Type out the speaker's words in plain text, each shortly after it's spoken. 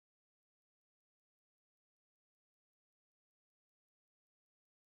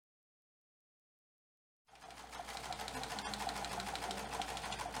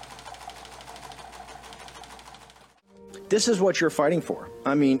This is what you're fighting for.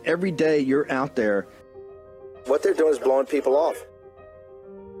 I mean, every day you're out there. What they're doing is blowing people off.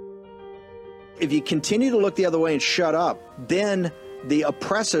 If you continue to look the other way and shut up, then the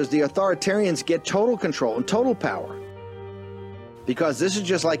oppressors, the authoritarians, get total control and total power. Because this is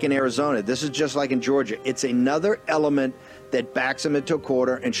just like in Arizona. This is just like in Georgia. It's another element that backs them into a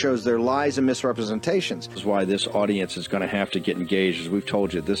corner and shows their lies and misrepresentations. This is why this audience is going to have to get engaged. As we've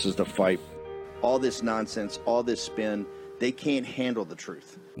told you, this is the fight. All this nonsense, all this spin, they can't handle the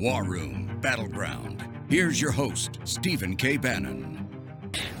truth. War Room Battleground. Here's your host, Stephen K. Bannon.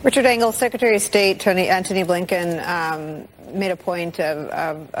 Richard Engel, Secretary of State Antony Blinken made a point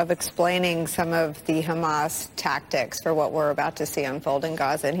of explaining some of the Hamas tactics for what we're about to see unfold in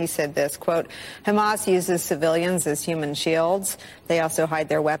Gaza. And he said this, quote, Hamas uses civilians as human shields. They also hide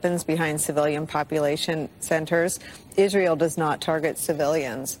their weapons behind civilian population centers. Israel does not target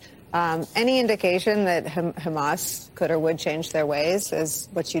civilians. Any indication that Hamas could or would change their ways as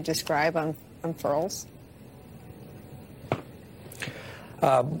what you describe unfurls?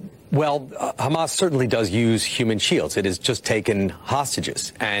 Well, Hamas certainly does use human shields. It has just taken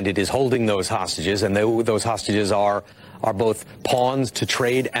hostages, and it is holding those hostages, and those hostages are both pawns to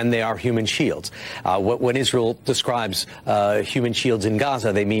trade, and they are human shields. When Israel describes human shields in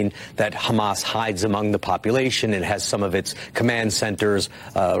Gaza, they mean that Hamas hides among the population. It has some of its command centers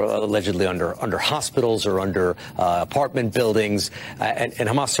allegedly under hospitals or under apartment buildings, and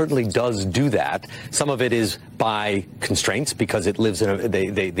Hamas certainly does do that. Some of it is by constraints because it lives in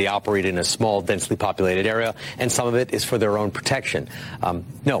they operate in a small, densely populated area, and some of it is for their own protection.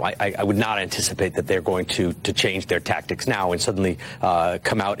 No, I would not anticipate that they're going to change their tactics now and suddenly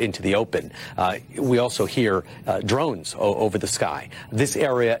come out into the open. We also hear drones over the sky. This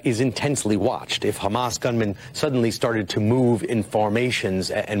area is intensely watched. If Hamas gunmen suddenly started to move in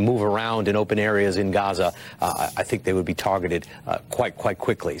formations and move around in open areas in Gaza, I think they would be targeted quite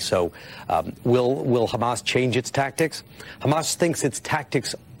quickly. So will Hamas change its tactics? Hamas thinks its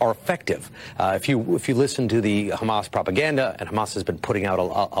tactics are effective. If you listen to the Hamas propaganda, and Hamas has been putting out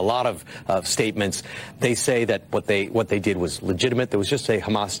a lot of statements, they say that what they did was legitimate. There was just a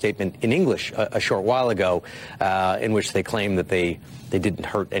Hamas statement in English a short while ago in which they claimed that they didn't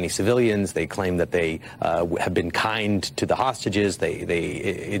hurt any civilians. They claimed that they have been kind to the hostages.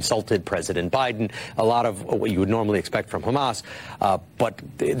 They insulted President Biden. A lot of what you would normally expect from Hamas, but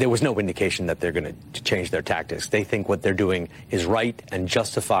there was no indication that they're going to change their tactics. They think what they're doing is right and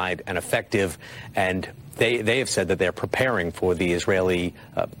justified and effective, and they have said that they're preparing for the Israeli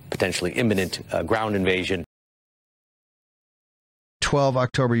potentially imminent ground invasion. 12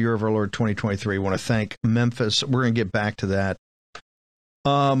 October, year of our Lord 2023. I want to thank Memphis. We're going to get back to that.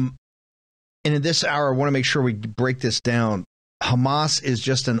 And in this hour, I want to make sure we break this down. Hamas is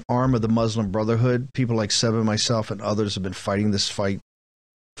just an arm of the Muslim Brotherhood. People like Seb and myself and others have been fighting this fight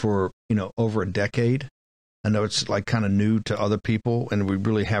for, over a decade. I know it's like kind of new to other people, and we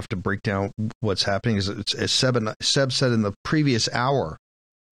really have to break down what's happening. As Seb said in the previous hour,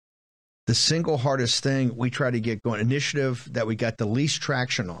 the single hardest thing we try to get going, initiative that we got the least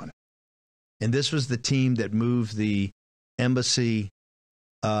traction on, and this was the team that moved the embassy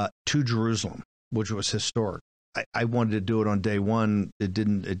to Jerusalem, which was historic. I wanted to do it on day one. It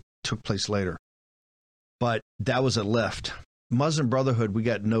didn't. It took place later. But that was a lift. Muslim Brotherhood, we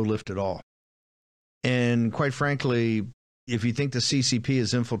got no lift at all. And quite frankly, if you think the CCP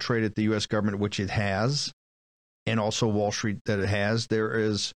has infiltrated the U.S. government, which it has, and also Wall Street that it has, there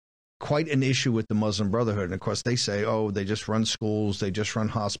is quite an issue with the Muslim Brotherhood. And of course, they say, they just run schools, they just run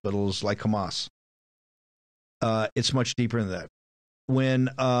hospitals like Hamas. It's much deeper than that.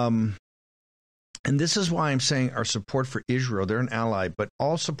 And this is why I'm saying our support for Israel, they're an ally, but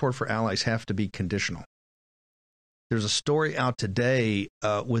all support for allies have to be conditional. There's a story out today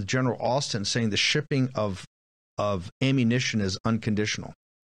with General Austin saying the shipping of ammunition is unconditional.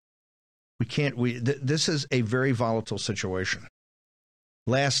 This is a very volatile situation.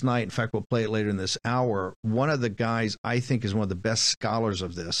 Last night, in fact, we'll play it later in this hour, one of the guys I think is one of the best scholars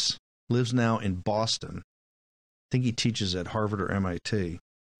of this, lives now in Boston. I think he teaches at Harvard or MIT,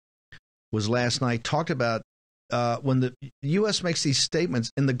 was last night, talked about when the U.S. makes these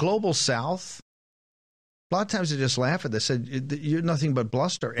statements in the global South. A lot of times they just laugh at this. They said, you're nothing but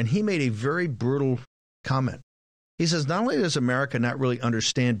bluster. And he made a very brutal comment. He says, not only does America not really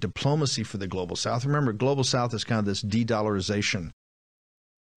understand diplomacy for the global South, remember, global South is kind of this de-dollarization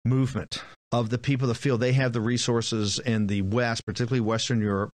movement of the people that feel they have the resources in the West, particularly Western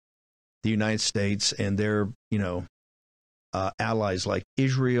Europe, the United States, and their, allies like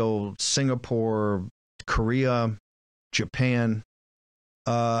Israel, Singapore, Korea, Japan,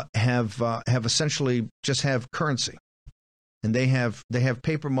 have essentially just have currency. and they have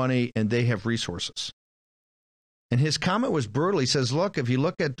paper money and they have resources. And his comment was brutal. He says, look, if you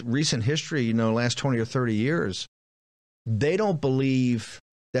look at recent history, last 20 or 30 years, they don't believe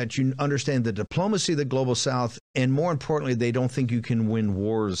that you understand the diplomacy of the global South, and more importantly, they don't think you can win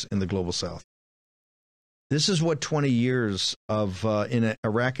wars in the global South. This is what 20 years of in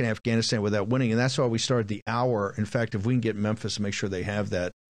Iraq and Afghanistan without winning, and that's why we started the hour. In fact, if we can get Memphis to make sure they have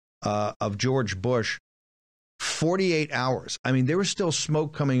that, of George Bush, 48 hours. I mean, there was still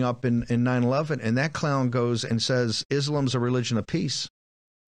smoke coming up in 9/11, and that clown goes and says Islam's a religion of peace.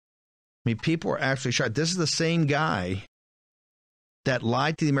 I mean, people are actually shocked. This is the same guy that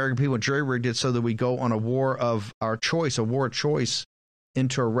lied to the American people and jury-rigged it so that we go on a war of our choice, a war of choice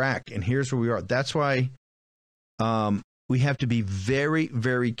into Iraq. And here's where we are. That's why we have to be very,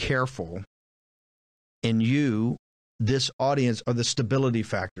 very careful. And this audience, are the stability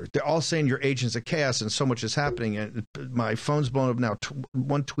factor. They're all saying you're agents of chaos and so much is happening. And my phone's blown up now,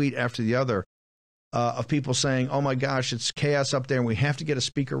 one tweet after the other of people saying, oh my gosh, it's chaos up there and we have to get a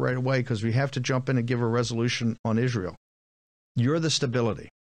speaker right away because we have to jump in and give a resolution on Israel. You're the stability.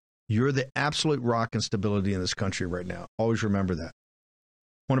 You're the absolute rock and stability in this country right now. Always remember that.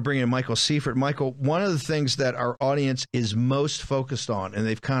 I want to bring in Michael Seifert. Michael, one of the things that our audience is most focused on, and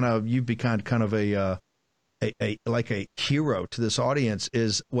you've become kind of a hero to this audience,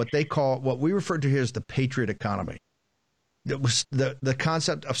 is what we refer to here as the Patriot Economy. That was the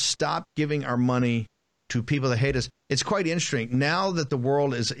concept of stop giving our money to people that hate us. It's quite interesting. Now that the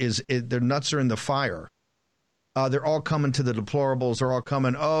world their nuts are in the fire, they're all coming to the deplorables. They're all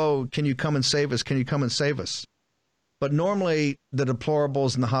coming, oh, can you come and save us? Can you come and save us? But normally the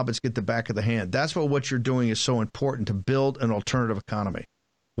deplorables and the hobbits get the back of the hand. That's what you're doing is so important, to build an alternative economy.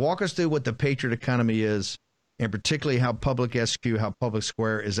 Walk us through what the Patriot Economy is, and particularly how Public SQ, how Public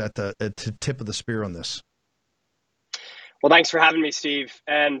Square is at the tip of the spear on this. Well, thanks for having me, Steve.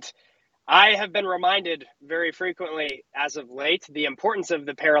 And I have been reminded very frequently as of late the importance of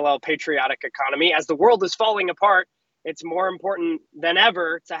the parallel patriotic economy. As the world is falling apart, it's more important than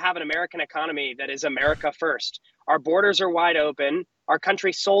ever to have an American economy that is America first. Our borders are wide open. Our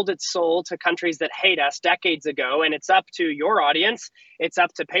country sold its soul to countries that hate us decades ago. And it's up to your audience. It's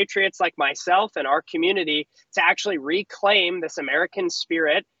up to patriots like myself and our community to actually reclaim this American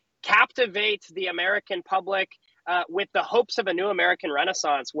spirit, captivate the American public with the hopes of a new American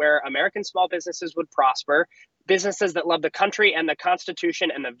Renaissance where American small businesses would prosper, businesses that love the country and the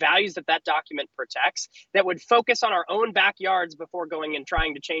Constitution and the values that that document protects, that would focus on our own backyards before going and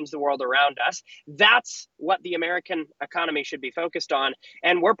trying to change the world around us. That's what the American economy should be focused on.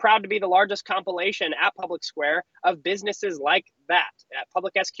 And we're proud to be the largest compilation at Public Square of businesses like that. At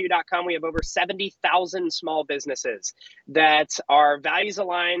publicsq.com, we have over 70,000 small businesses that are values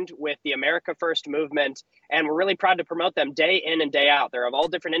aligned with the America First movement. And we're really proud to promote them day in and day out. They're of all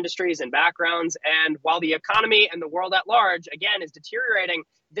different industries and backgrounds. And while the economy and the world at large, again, is deteriorating,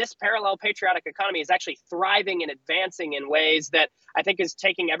 this parallel patriotic economy is actually thriving and advancing in ways that I think is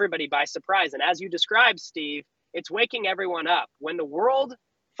taking everybody by surprise. And as you described, Steve, it's waking everyone up. When the world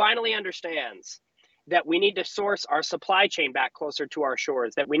finally understands that we need to source our supply chain back closer to our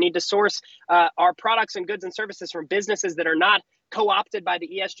shores, that we need to source our products and goods and services from businesses that are not co-opted by the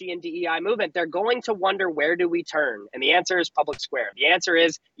ESG and DEI movement, they're going to wonder, where do we turn? And the answer is Public Square. The answer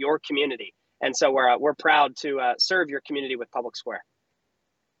is your community. And so we're proud to serve your community with Public Square.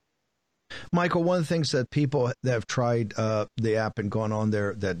 Michael, one of the things that people that have tried the app and gone on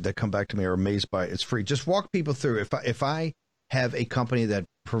there that come back to me are amazed by it. It's free. Just walk people through. If I have a company that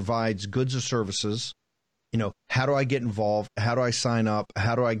provides goods or services, how do I get involved? How do I sign up?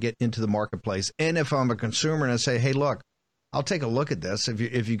 How do I get into the marketplace? And if I'm a consumer and I say, hey, look, I'll take a look at this.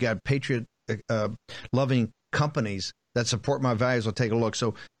 If you got patriot loving companies that support my values, I'll take a look.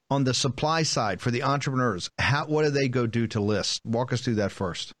 So on the supply side for the entrepreneurs, what do they go do to list? Walk us through that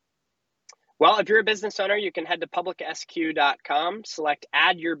first. Well, if you're a business owner, you can head to publicsq.com, select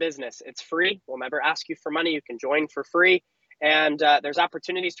add your business. It's free. We'll never ask you for money. You can join for free. And there's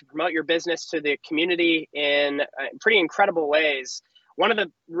opportunities to promote your business to the community in pretty incredible ways. One of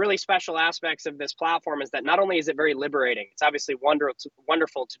the really special aspects of this platform is that not only is it very liberating, it's obviously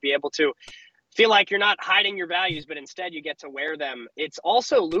wonderful to be able to feel like you're not hiding your values, but instead you get to wear them. It's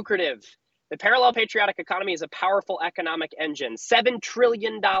also lucrative. The parallel patriotic economy is a powerful economic engine. $7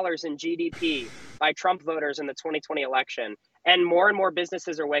 trillion in GDP by Trump voters in the 2020 election. And more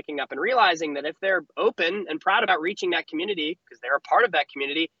businesses are waking up and realizing that if they're open and proud about reaching that community, because they're a part of that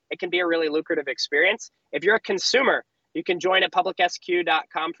community, it can be a really lucrative experience. If you're a consumer, You can join at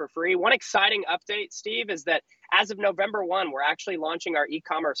publicsq.com for free. One exciting update, Steve, is that as of November 1, we're actually launching our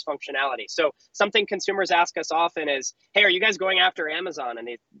e-commerce functionality. So something consumers ask us often is, hey, are you guys going after Amazon? And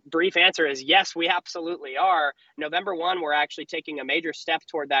the brief answer is yes, we absolutely are. November 1, we're actually taking a major step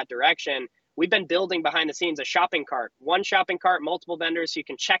toward that direction. We've been building behind the scenes a shopping cart, one shopping cart, multiple vendors, so you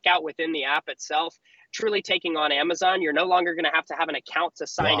can check out within the app itself, truly taking on Amazon. You're no longer going to have an account to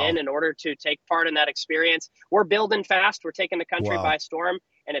sign in order to take part in that experience. We're building fast. We're taking the country by storm,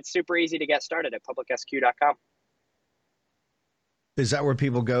 and it's super easy to get started at publicsq.com. Is that where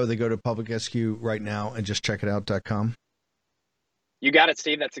people go? They go to publicsq right now and just check it out.com? You got it,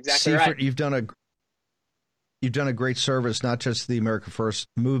 Steve. That's exactly right. You've done a great service, not just the America First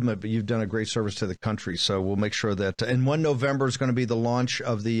movement, but you've done a great service to the country. So we'll make sure that. And 1 November is going to be the launch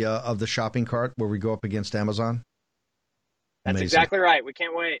of the shopping cart where we go up against Amazon. That's exactly right. We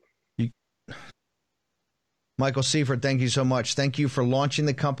can't wait. Michael Seifert, thank you so much. Thank you for launching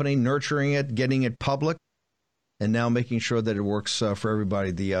the company, nurturing it, getting it public, and now making sure that it works for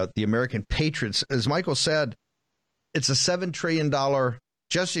everybody. The American patriots, as Michael said, it's a $7 trillion.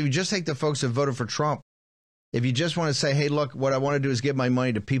 If you just take the folks that voted for Trump. If you just want to say, hey, look, what I want to do is give my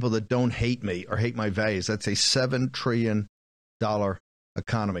money to people that don't hate me or hate my values, that's a $7 trillion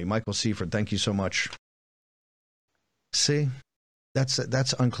economy. Michael Seifert, thank you so much. See, that's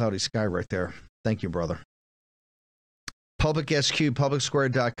uncloudy sky right there. Thank you, brother. PublicSQ,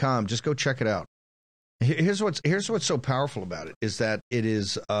 publicsquare.com. Just go check it out. Here's what's so powerful about it is that it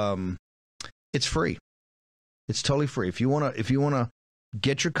is it's free. It's totally free. If you want to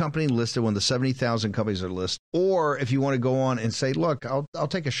get your company listed, one of the 70,000 companies are listed, or if you want to go on and say, look, I'll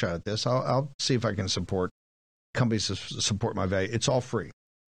take a shot at this. I'll see if I can support companies to support my value. It's all free.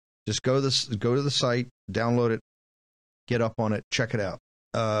 Just go to the site, download it, get up on it, check it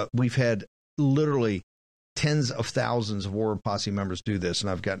out. We've had literally tens of thousands of War Posse members do this, and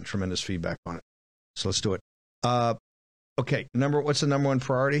I've gotten tremendous feedback on it. So let's do it. Okay, what's the number one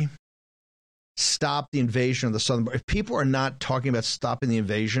priority? Stop the invasion of the southern border. If people are not talking about stopping the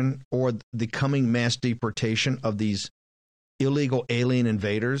invasion or the coming mass deportation of these illegal alien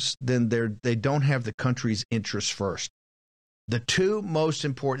invaders, then they don't have the country's interests first. The two most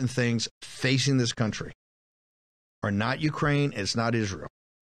important things facing this country are not Ukraine, it's not Israel.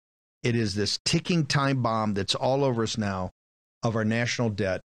 It is this ticking time bomb that's all over us now of our national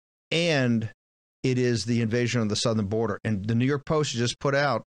debt, and it is the invasion of the southern border. And the New York Post just put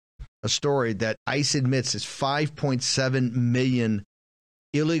out a story that ICE admits is 5.7 million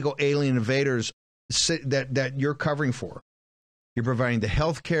illegal alien invaders that you're covering for. You're providing the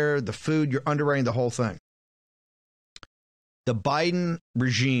health care, the food, you're underwriting the whole thing. The Biden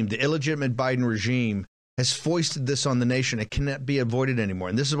regime, the illegitimate Biden regime, has foisted this on the nation. It cannot be avoided anymore.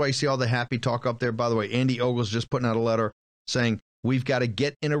 And this is why you see all the happy talk up there. By the way, Andy Ogle's just putting out a letter saying we've got to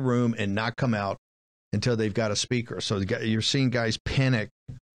get in a room and not come out until they've got a speaker. So you're seeing guys panic.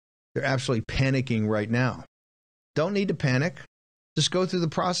 They're absolutely panicking right now. Don't need to panic. Just go through the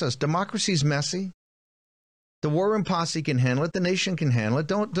process. Democracy's messy. The WarRoom Posse can handle it. The nation can handle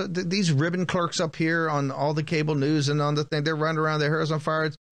it. These ribbon clerks up here on all the cable news and on the thing, they're running around, their hair is on fire.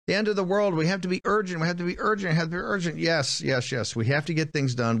 It's the end of the world. We have to be urgent. We have to be urgent. We have to be urgent. Yes. We have to get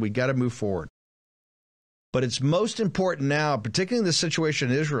things done. We got to move forward. But it's most important now, particularly in the situation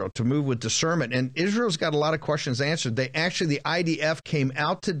in Israel, to move with discernment. And Israel's got a lot of questions answered. The IDF came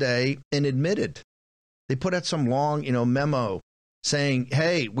out today and admitted. They put out some long, memo saying,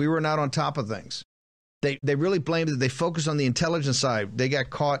 hey, we were not on top of things. They really blamed it. They focused on the intelligence side. They got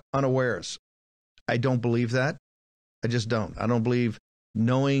caught unawares. I don't believe that. I just don't. I don't believe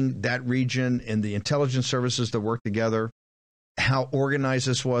knowing that region and the intelligence services that work together, how organized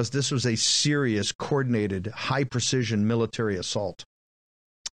this was. This was a serious, coordinated, high-precision military assault.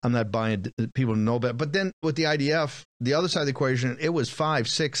 I'm not buying people to know about it. But then with the IDF, the other side of the equation, it was 5,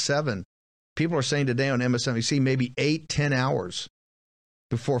 6, 7. People are saying today on MSNBC maybe 8, 10 hours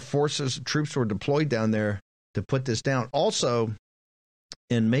before troops were deployed down there to put this down. Also,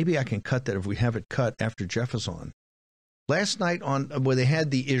 and maybe I can cut that if we have it cut after Jeff is on. Last night where they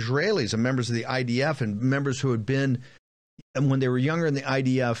had the Israelis and members of the IDF and members who had been, when they were younger in the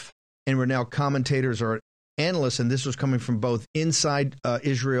IDF and were now commentators or analysts, and this was coming from both inside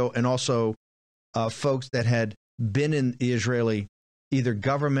Israel and also folks that had been in the Israeli either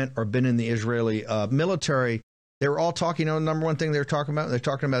government or been in the Israeli military. They were all talking, the number one thing they're talking about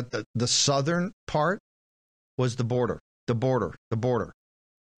the southern part was the border.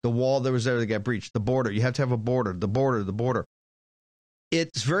 The wall that was there that got breached, the border. You have to have a border, the border.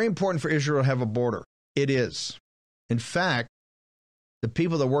 It's very important for Israel to have a border. It is. In fact, the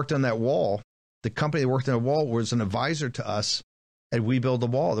people that worked on that wall the company that worked on the wall was an advisor to us at We Build the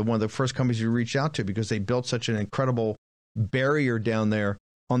Wall. They're one of the first companies we reached out to because they built such an incredible barrier down there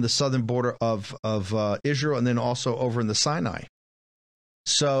on the southern border of Israel and then also over in the Sinai.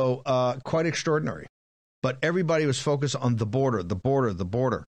 So quite extraordinary. But everybody was focused on the border, the border, the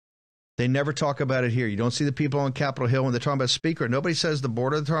border. They never talk about it here. You don't see the people on Capitol Hill when they're talking about speaker. Nobody says the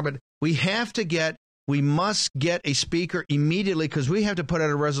border. They're talking about we must get a speaker immediately because we have to put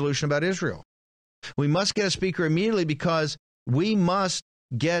out a resolution about Israel. We must get a speaker immediately because we must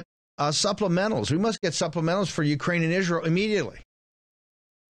get supplementals. We must get supplementals for Ukraine and Israel immediately.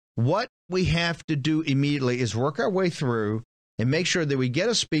 What we have to do immediately is work our way through and make sure that we get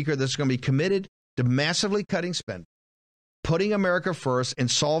a speaker that's going to be committed to massively cutting spending, putting America first, and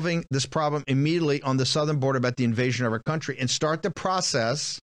solving this problem immediately on the southern border about the invasion of our country, and start the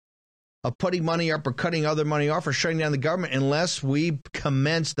process of putting money up or cutting other money off or shutting down the government unless we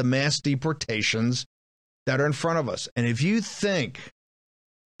commence the mass deportations that are in front of us. And if you think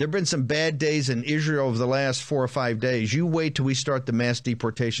there have been some bad days in Israel over the last 4 or 5 days, you wait till we start the mass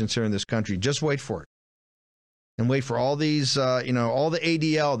deportations here in this country. Just wait for it. And wait for all these, all the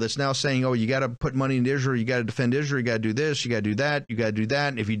ADL that's now saying, oh, you got to put money into Israel, you got to defend Israel, you got to do this, you got to do that, you got to do that.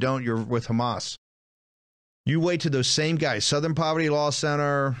 And if you don't, you're with Hamas. You wait till those same guys, Southern Poverty Law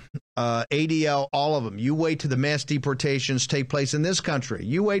Center, ADL, all of them. You wait till the mass deportations take place in this country.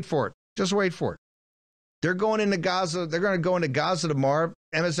 You wait for it. Just wait for it. They're going into Gaza. They're going to go into Gaza tomorrow.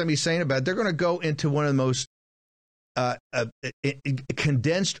 MSNBC saying about it. They're going to go into one of the most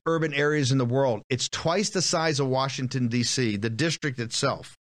condensed urban areas in the world. It's twice the size of Washington, D.C., the district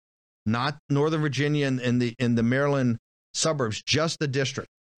itself, not Northern Virginia and the Maryland suburbs, just the district.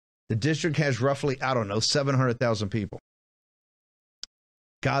 The district has roughly, 700,000 people.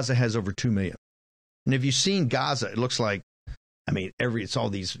 Gaza has over 2 million. And if you've seen Gaza, it looks like, it's all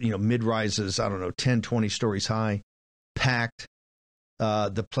these, mid-rises, 10, 20 stories high, packed.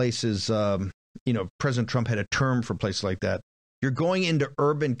 The place is, President Trump had a term for places like that. You're going into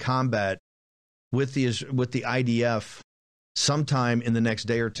urban combat with the IDF sometime in the next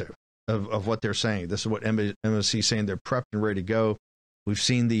day or two of what they're saying. This is what MSC is saying. They're prepped and ready to go. We've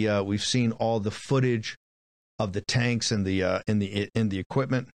seen all the footage of the tanks and the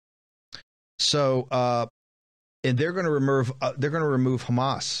equipment. So, and they're going to remove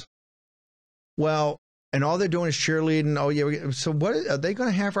Hamas. Well, and all they're doing is cheerleading. Oh yeah. So what are they going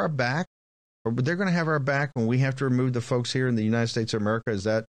to have our back? Or they're going to have our back when we have to remove the folks here in the United States of America? Is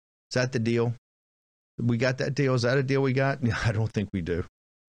that the deal? We got that deal? Is that a deal we got? I don't think we do.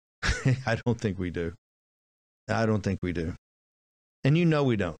 I don't think we do. And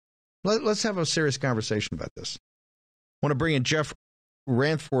we don't. Let's have a serious conversation about this. I want to bring in Jeff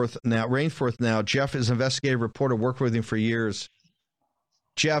Rainforth now. Jeff is an investigative reporter, worked with him for years.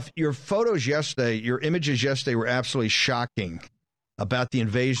 Jeff, your photos yesterday, your images yesterday were absolutely shocking about the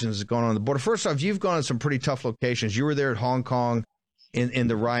invasions going on the border. First off, you've gone to some pretty tough locations. You were there at Hong Kong in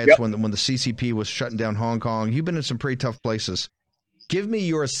the riots when the CCP was shutting down Hong Kong. You've been in some pretty tough places. Give me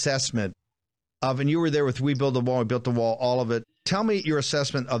your assessment of, and you were there with We Build the Wall, We Built the Wall, all of it. Tell me your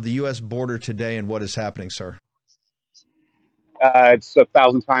assessment of the U.S. border today and what is happening, sir. It's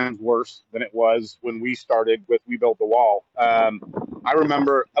 1,000 times worse than it was when we started with We Built the Wall. I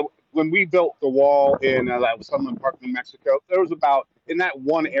remember when we built the wall in that was Sutherland Park, New Mexico, there was about, in that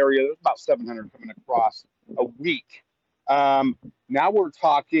one area, there was about 700 coming across a week. Now we're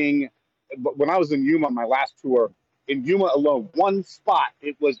talking, when I was in Yuma on my last tour, in Yuma alone, one spot,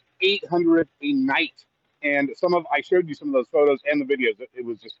 it was 800 a night. And I showed you some of those photos and the videos. It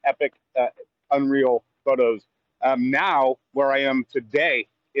was just epic, unreal photos. Now, where I am today,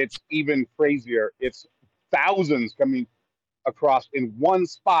 it's even crazier. It's thousands coming across in one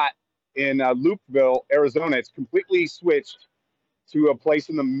spot in Loopville, Arizona. It's completely switched to a place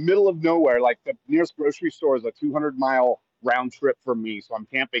in the middle of nowhere. Like the nearest grocery store is a 200-mile round trip for me. So I'm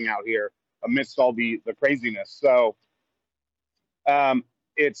camping out here amidst all the craziness. So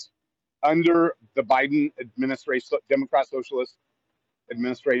it's under the Biden administration, Democrat Socialist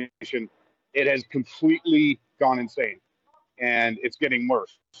administration, it has completely gone insane, and it's getting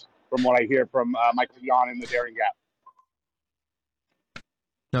worse from what I hear from Michael Yon in the Daring Gap.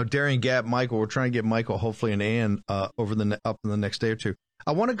 Now, Daring Gap, Michael, we're trying to get Michael, hopefully, and Ann up in the next day or two.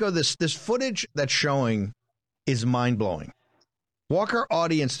 I want to go this footage that's showing is mind-blowing. Walk our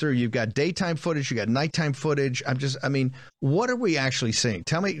audience through. You've got daytime footage, you got nighttime footage. What are we actually seeing?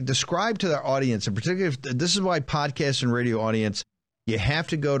 Tell me, describe to our audience, in particular, this is why podcast and radio audience, you have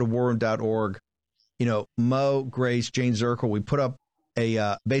to go to warroom.org. Mo, Grace, Jane Zirkle, we put up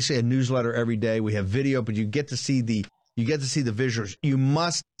basically a newsletter every day. We have video, but you get to see the You get to see the visuals. You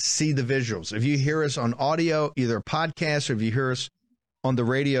must see the visuals. If you hear us on audio, either a podcast, or if you hear us on the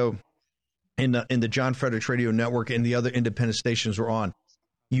radio in the John Fredericks Radio Network and the other independent stations we're on,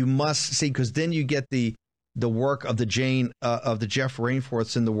 you must see, because then you get the work of the Jeff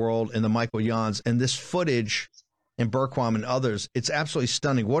Rainforths in the world and the Michael Yans and this footage and Berquam and others. It's absolutely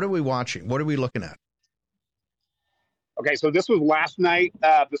stunning. What are we watching? What are we looking at? Okay, so this was last night.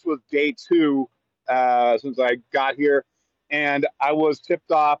 This was day 2 since I got here, and I was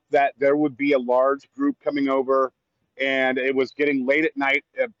tipped off that there would be a large group coming over, and it was getting late at night.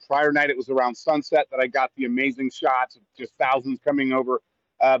 Prior night, it was around sunset that I got the amazing shots of just thousands coming over.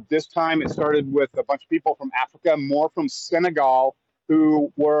 This time, it started with a bunch of people from Africa, more from Senegal,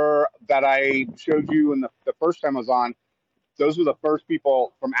 that I showed you in the first time I was on. Those were the first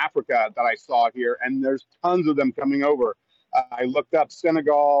people from Africa that I saw here, and there's tons of them coming over. I looked up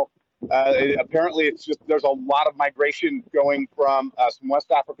Senegal. Apparently, there's a lot of migration going from some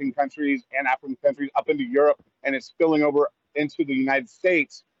West African countries and African countries up into Europe, and it's spilling over into the United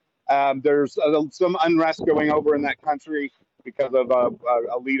States. There's some unrest going over in that country because of a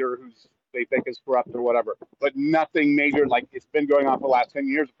leader who's they think is corrupt or whatever, but nothing major. Like, it's been going on for the last 10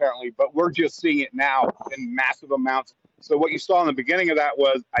 years apparently, but we're just seeing it now in massive amounts. So what you saw in the beginning of that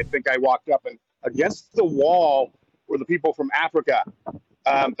was, I think I walked up and against the wall were the people from Africa.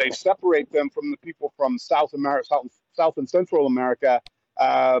 They separate them from the people from South America, South and Central America,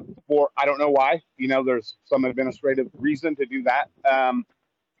 for I don't know why. There's some administrative reason to do that.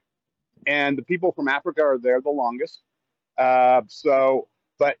 And the people from Africa are there the longest. But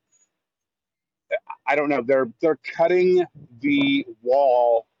I don't know. They're cutting the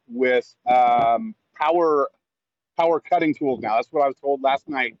wall with power cutting tools now. That's what I was told last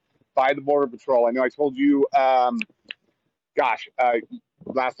night by the Border Patrol. I know I told you,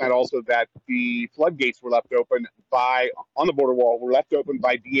 last night also that the floodgates were left open on the border wall were left open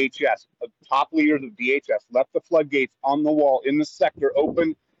by DHS. The top leaders of DHS left the floodgates on the wall in the sector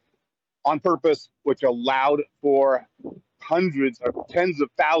open on purpose, which allowed for hundreds or tens of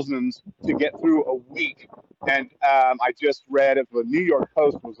thousands to get through a week. And I just read it. The New York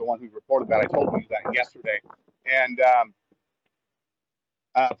Post was the one who reported that. I told you that yesterday. And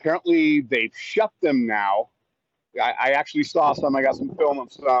apparently they've shut them now. I actually saw some. I got some film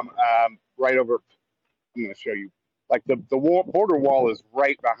of some right over. I'm going to show you. Like the border wall is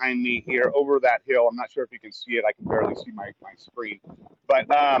right behind me here over that hill. I'm not sure if you can see it. I can barely see my screen. But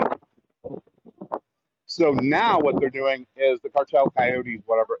so now what they're doing is the cartel coyotes,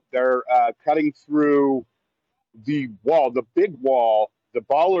 whatever, they're cutting through the wall, the big wall, the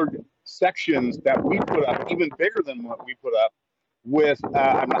bollard sections that we put up, even bigger than what we put up with,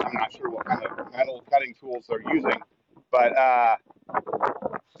 I'm not sure what kind of metal cutting tools they're using, but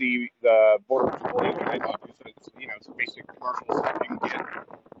the Border Patrol, it's a basic commercial stuff you can get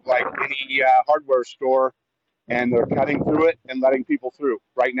like any hardware store. And they're cutting through it and letting people through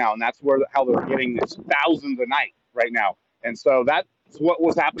right now. And that's how they're getting this thousands a night right now. And so that's what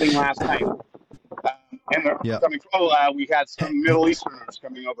was happening last night. And they're coming through. We had some Middle Easterners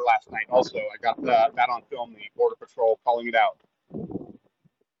coming over last night also. I got that on film, the Border Patrol calling it out.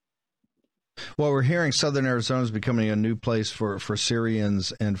 Well, we're hearing Southern Arizona is becoming a new place for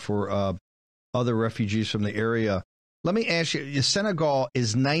Syrians and for other refugees from the area. Let me ask you, Senegal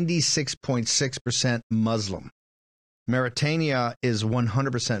is 96.6% Muslim. Mauritania is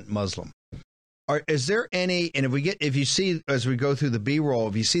 100% Muslim. Is there any, and if you see, as we go through the B-roll,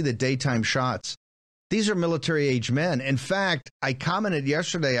 if you see the daytime shots, these are military-age men. In fact, I commented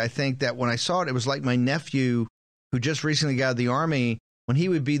yesterday, I think, that when I saw it, it was like my nephew, who just recently got out of the Army, when he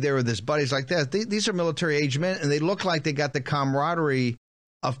would be there with his buddies like that. These are military-age men, and they look like they got the camaraderie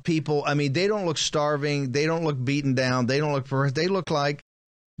of people. I mean, they don't look starving. They don't look beaten down. They don't look they look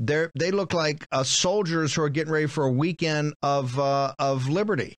like soldiers who are getting ready for a weekend of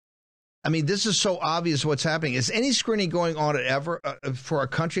liberty. I mean, this is so obvious what's happening. Is any screening going on ever for a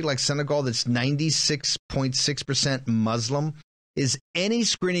country like Senegal that's 96.6% Muslim? Is any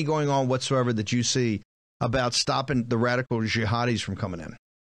screening going on whatsoever that you see about stopping the radical jihadis from coming in?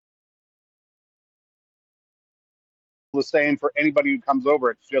 The same for anybody who comes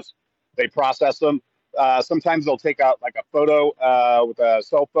over. It's just they process them. Sometimes they'll take out like a photo with a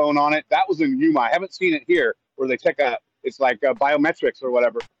cell phone on it. That was in Yuma. I haven't seen it here where they take it's like biometrics or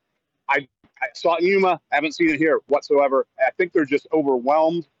whatever. I saw it in Yuma. I haven't seen it here whatsoever. I think they're just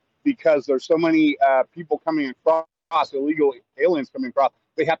overwhelmed because there's so many people coming across, illegal aliens coming across.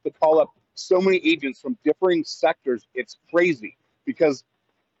 They have to call up so many agents from differing sectors. It's crazy because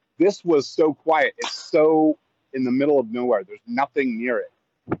this was so quiet. It's so in the middle of nowhere. There's nothing near it.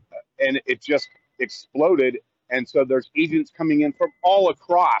 And it just exploded. And so there's agents coming in from all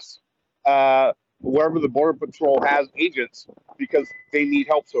across wherever the Border Patrol has agents because they need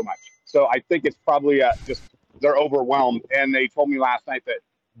help so much. So I think it's probably just they're overwhelmed. And they told me last night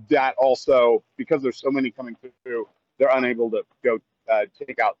that also, because there's so many coming through, they're unable to go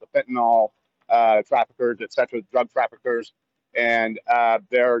take out the fentanyl traffickers, et cetera, drug traffickers. And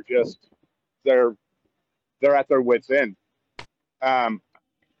they're at their wits' end.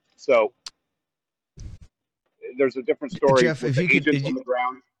 So there's a different story. Jeff, with if the you could, agents on the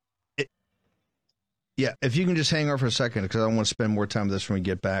ground. Yeah, if you can just hang on for a second, because I don't want to spend more time with this when we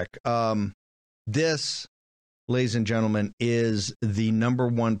get back. This, ladies and gentlemen, is the number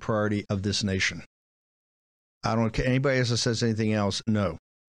one priority of this nation. I don't care anybody else that says anything else. No,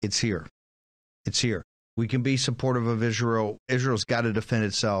 it's here. It's here. We can be supportive of Israel. Israel's got to defend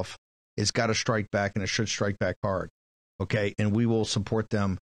itself. It's got to strike back, and it should strike back hard. Okay, and we will support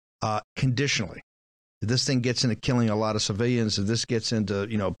them conditionally. If this thing gets into killing a lot of civilians, if this gets into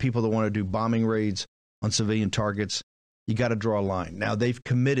people that want to do bombing raids on civilian targets, you got to draw a line. Now, they've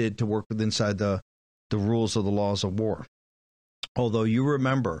committed to work inside the rules of the laws of war. Although you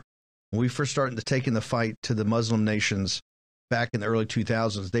remember, when we first started to taking the fight to the Muslim nations back in the early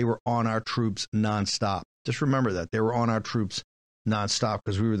 2000s, they were on our troops nonstop. Just remember that. They were on our troops nonstop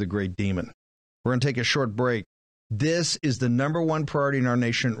because we were the great demon. We're going to take a short break. This is the number one priority in our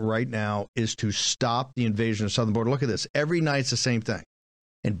nation right now, is to stop the invasion of the southern border. Look at this. Every night it's the same thing.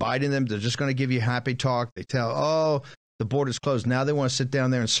 And Biden and them, they're just going to give you happy talk. They tell, the border's closed. Now they want to sit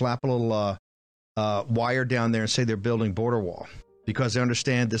down there and slap a little wire down there and say they're building border wall because they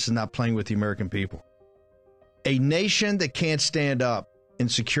understand this is not playing with the American people. A nation that can't stand up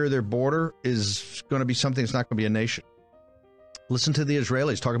and secure their border is going to be something that's not going to be a nation. Listen to the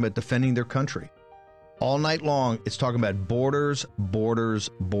Israelis talking about defending their country. All night long, it's talking about borders, borders,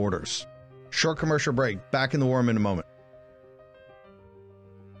 borders. Short commercial break. Back in the War Room in a moment.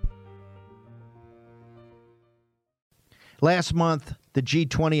 Last month, the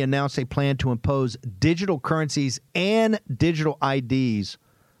G20 announced a plan to impose digital currencies and digital IDs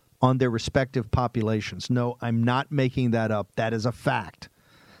on their respective populations. No, I'm not making that up. That is a fact.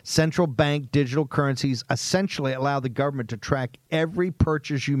 Central bank digital currencies essentially allow the government to track every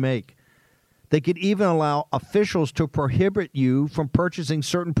purchase you make. They could even allow officials to prohibit you from purchasing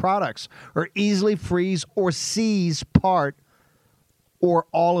certain products or easily freeze or seize part or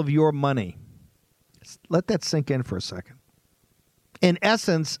all of your money. Let that sink in for a second. In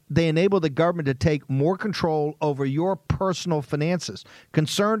essence, they enable the government to take more control over your personal finances.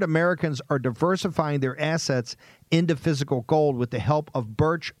 Concerned Americans are diversifying their assets into physical gold with the help of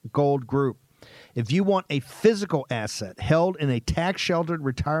Birch Gold Group. If you want a physical asset held in a tax-sheltered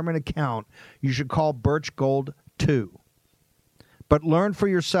retirement account, you should call Birch Gold 2. But learn for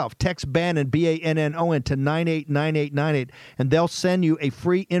yourself. Text Bannon, B-A-N-N-O-N, to 989898, and they'll send you a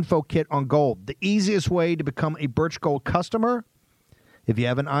free info kit on gold. The easiest way to become a Birch Gold customer: if you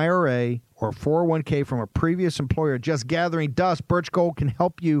have an IRA or a 401k from a previous employer just gathering dust, Birch Gold can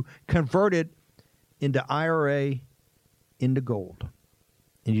help you convert it into IRA into gold.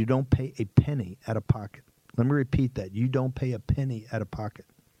 And you don't pay a penny out of pocket. Let me repeat that. You don't pay a penny out of pocket.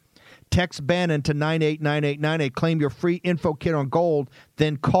 Text Bannon to 989898. Claim your free info kit on gold.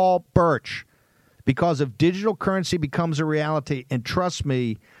 Then call Birch. Because if digital currency becomes a reality, and trust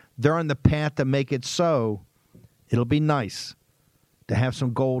me, they're on the path to make it so, it'll be nice to have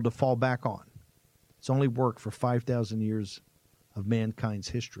some gold to fall back on. It's only worked for 5,000 years of mankind's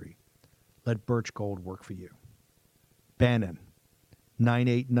history. Let Birch Gold work for you. Bannon,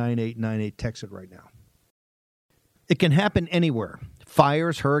 989898. Text it right now. It can happen anywhere.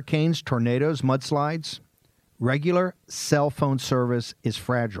 Fires, hurricanes, tornadoes, mudslides. Regular cell phone service is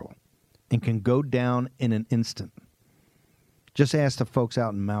fragile and can go down in an instant. Just ask the folks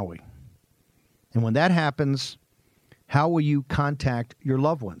out in Maui. And when that happens, how will you contact your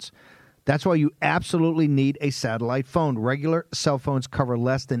loved ones? That's why you absolutely need a satellite phone. Regular cell phones cover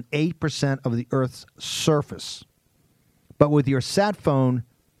less than 8% of the Earth's surface. But with your sat phone,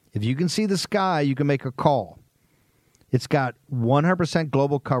 if you can see the sky, you can make a call. It's got 100%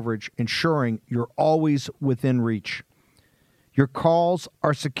 global coverage, ensuring you're always within reach. Your calls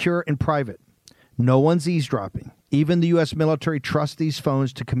are secure and private. No one's eavesdropping. Even the U.S. military trusts these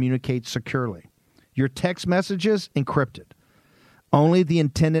phones to communicate securely. Your text messages, encrypted. Only the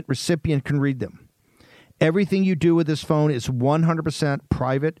intended recipient can read them. Everything you do with this phone is 100%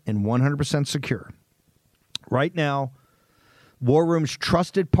 private and 100% secure. Right now, War Room's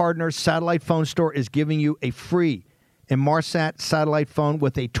trusted partner, Satellite Phone Store, is giving you a free Inmarsat satellite phone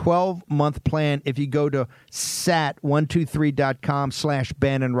with a 12-month plan if you go to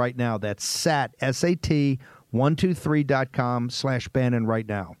sat123.com/Bannon right now. That's sat, S-A-T, 123.com/Bannon right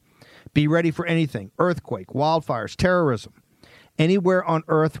now. Be ready for anything: earthquake, wildfires, terrorism, anywhere on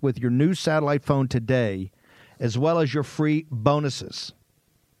Earth with your new satellite phone today, as well as your free bonuses.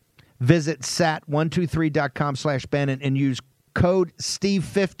 Visit sat123.com/Bannon and use code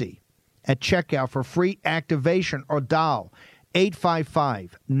Steve50 at checkout for free activation, or dial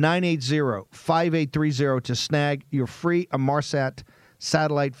 855-980-5830 to snag your free Inmarsat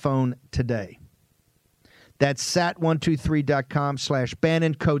satellite phone today. That's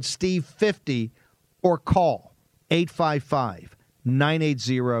sat123.com/Bannon, code Steve50, or call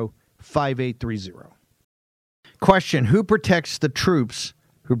 855-980-5830. Question: who protects the troops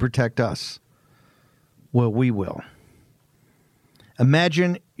who protect us? Well, we will.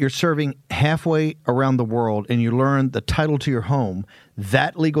 Imagine you're serving halfway around the world and you learn the title to your home,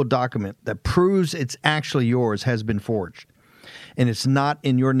 that legal document that proves it's actually yours, has been forged, and it's not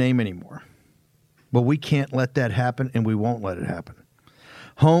in your name anymore. Well, we can't let that happen, and we won't let it happen.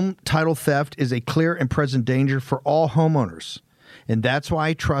 Home title theft is a clear and present danger for all homeowners, and that's why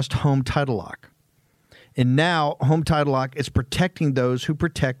I trust Home Title Lock. And now Home Title Lock is protecting those who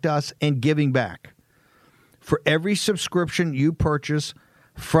protect us and giving back. For every subscription you purchase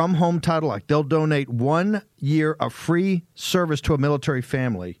from Home Title Lock, they'll donate 1 year of free service to a military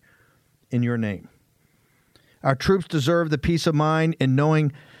family in your name. Our troops deserve the peace of mind in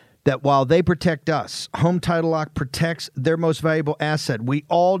knowing that while they protect us, Home Title Lock protects their most valuable asset. We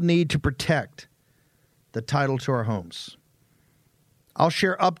all need to protect the title to our homes. I'll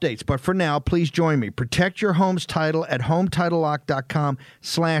share updates, but for now, please join me. Protect your home's title at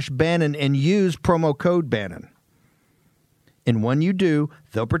HometitleLock.com/Bannon and use promo code Bannon. And when you do,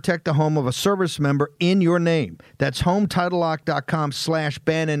 they'll protect the home of a service member in your name. That's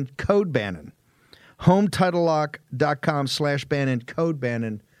HometitleLock.com/Bannon, code Bannon. HometitleLock.com/Bannon, code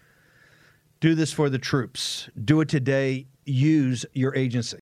Bannon. Do this for the troops. Do it today. Use your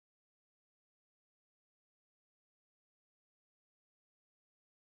agency.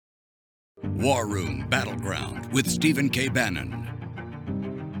 WarRoom Battleground with Stephen K. Bannon.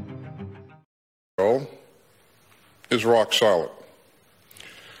 Is rock solid.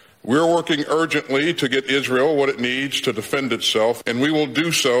 We're working urgently to get Israel what it needs to defend itself, and we will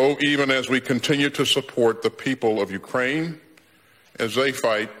do so even as we continue to support the people of Ukraine as they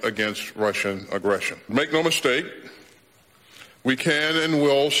fight against Russian aggression. Make no mistake, we can and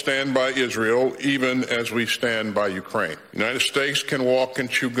will stand by Israel even as we stand by Ukraine. The United States can walk and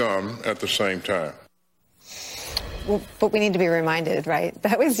chew gum at the same time. Well, but we need to be reminded, right?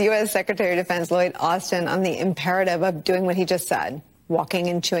 That was U.S. Secretary of Defense Lloyd Austin on the imperative of doing what he just said, walking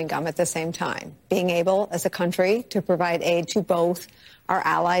and chewing gum at the same time, being able as a country to provide aid to both our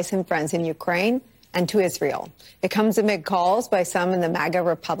allies and friends in Ukraine and to Israel. It comes amid calls by some in the MAGA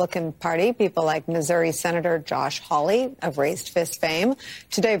Republican Party, people like Missouri Senator Josh Hawley of Raised Fist fame,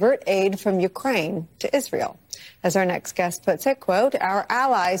 to divert aid from Ukraine to Israel. As our next guest puts it, quote, our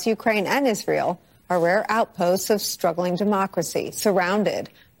allies, Ukraine and Israel, are rare outposts of struggling democracy, surrounded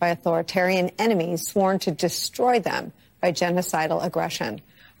by authoritarian enemies sworn to destroy them by genocidal aggression.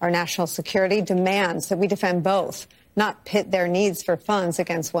 Our national security demands that we defend both, not pit their needs for funds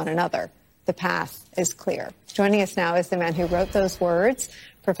against one another. The path is clear. Joining us now is the man who wrote those words,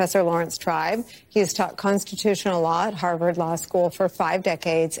 Professor Lawrence Tribe. He has taught constitutional law at Harvard Law School for 5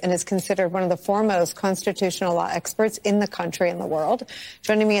 decades and is considered one of the foremost constitutional law experts in the country and the world.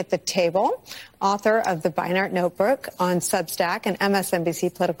 Joining me at the table, author of the Beinart Notebook on Substack and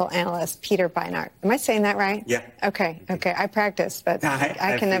MSNBC political analyst Peter Beinart. Am I saying that right? Yeah. Okay. I practice, but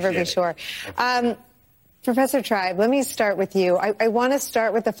I can never be sure. Professor Tribe, let me start with you. I want to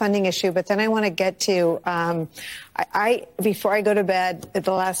start with the funding issue, but then I want to get to, before I go to bed,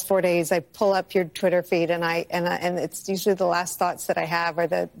 the last 4 days, I pull up your Twitter feed and it's usually the last thoughts that I have are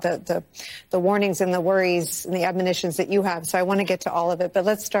the warnings and the worries and the admonitions that you have. So I want to get to all of it, but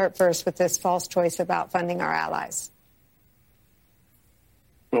let's start first with this false choice about funding our allies.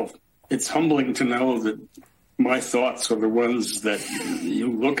 Well, it's humbling to know that my thoughts are the ones that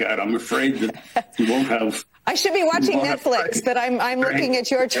you look at. I'm afraid that you won't have. I should be watching Netflix, but I'm looking at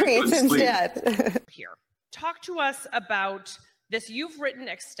your tweets instead. Here, talk to us about this. You've written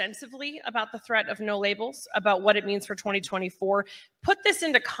extensively about the threat of no labels, about what it means for 2024. Put this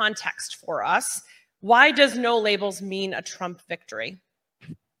into context for us. Why does no labels mean a Trump victory?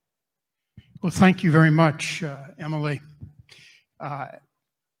 Well, thank you very much, Emily. I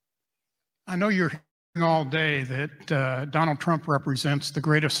know you're all day that Donald Trump represents the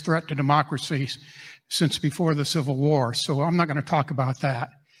greatest threat to democracy since before the Civil War, so I'm not going to talk about that.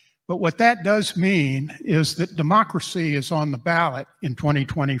 But what that does mean is that democracy is on the ballot in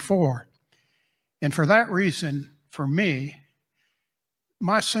 2024. And for that reason, for me,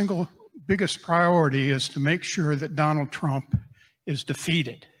 my single biggest priority is to make sure that Donald Trump is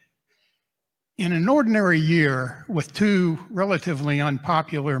defeated. In an ordinary year with two relatively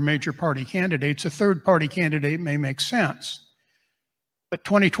unpopular major party candidates, a third party candidate may make sense. But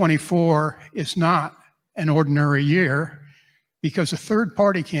 2024 is not an ordinary year because a third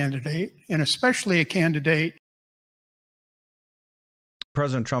party candidate, and especially a candidate.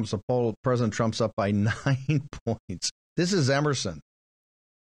 President Trump's up by 9 points. This is Emerson.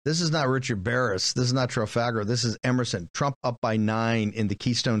 This is not Richard Barris. This is not Trafalgar. This is Emerson. Trump up by 9 in the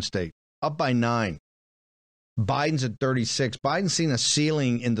Keystone State. Up by 9. Biden's at 36. Biden's seen a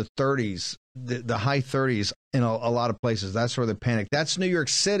ceiling in the 30s, the high 30s in a lot of places. That's where they panicked. That's New York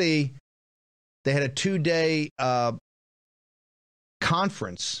City. They had a 2-day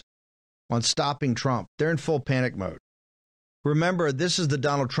conference on stopping Trump. They're in full panic mode. Remember, this is the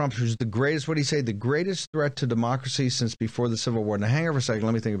Donald Trump who's the greatest, what do you say, the greatest threat to democracy since before the Civil War. Now, hang on for a second.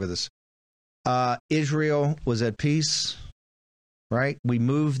 Let me think about this. Israel was at peace, right? We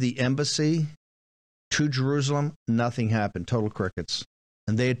moved the embassy to Jerusalem. Nothing happened. Total crickets.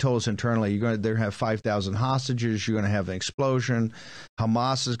 And they had told us internally, they're going to have 5,000 hostages. You're going to have an explosion.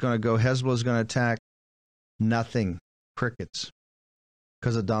 Hamas is going to go. Hezbollah is going to attack. Nothing. Crickets.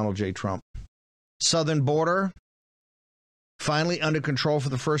 Because of Donald J. Trump. Southern border. Finally under control for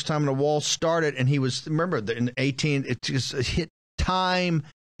the first time, and the wall started, and he was, remember, in 18, it just hit time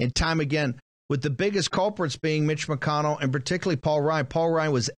and time again, with the biggest culprits being Mitch McConnell and particularly Paul Ryan. Paul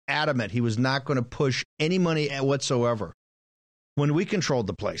Ryan was adamant he was not going to push any money whatsoever when we controlled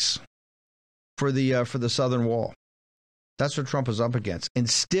the place for the southern wall. That's what Trump was up against, and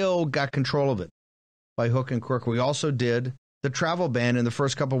still got control of it by hook and crook. We also did the travel ban in the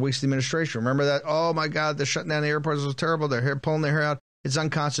first couple of weeks of the administration. Remember that? Oh, my God, they're shutting down the airports. It was terrible. They're pulling their hair out. It's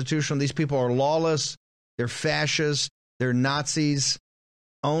unconstitutional. These people are lawless. They're fascists. They're Nazis.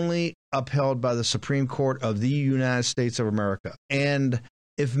 Only upheld by the Supreme Court of the United States of America. And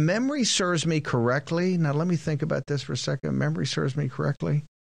if memory serves me correctly, now let me think about this for a second. Memory serves me correctly.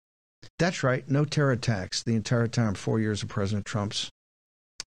 That's right. No terror attacks the entire time, 4 years of President Trump's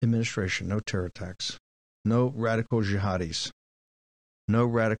administration. No terror attacks. No radical jihadis. No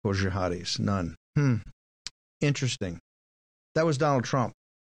radical jihadis. None. Interesting. That was Donald Trump.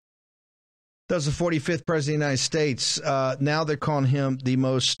 That was the 45th president of the United States. Now they're calling him the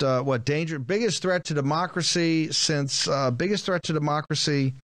most, biggest threat to democracy since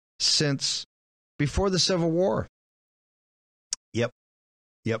before the Civil War. Yep.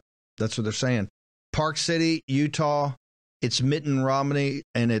 That's what they're saying. Park City, Utah. It's Mitt Romney,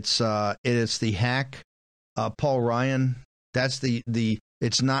 and it's the hack. Paul Ryan, that's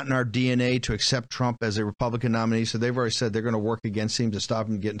it's not in our DNA to accept Trump as a Republican nominee. So they've already said they're going to work against him to stop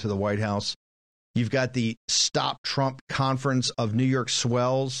him getting to the White House. You've got the Stop Trump conference of New York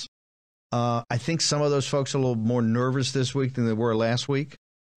swells. I think some of those folks are a little more nervous this week than they were last week.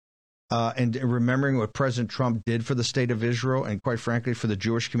 And remembering what President Trump did for the state of Israel and, quite frankly, for the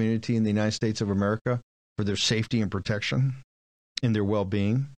Jewish community in the United States of America, for their safety and protection and their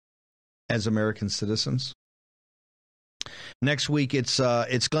well-being as American citizens. Next week, it's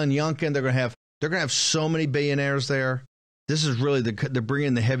Glenn Youngkin. They're going to have so many billionaires there. This is really they're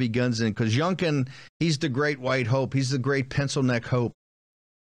bringing the heavy guns in because Youngkin, he's the great white hope. He's the great pencil neck hope,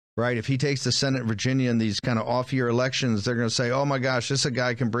 right? If he takes the Senate in Virginia in these kind of off-year elections, they're going to say, oh, my gosh, this is a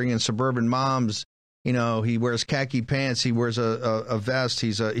guy can bring in suburban moms. You know, he wears khaki pants. He wears a vest.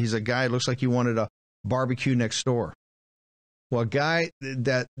 He's a guy who looks like he wanted a barbecue next door. Well, a guy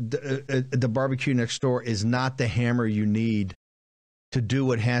that the barbecue next door is not the hammer you need to do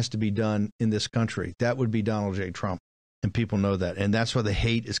what has to be done in this country. That would be Donald J. Trump, and people know that. And that's why the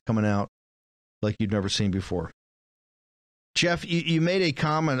hate is coming out like you've never seen before. Jeff, you made a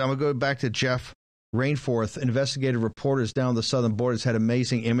comment. I'm going to go back to Jeff Rainforth. Investigative reporters down the southern borders had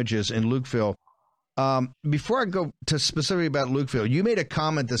amazing images in Lukeville. Before I go to specifically about Lukeville, you made a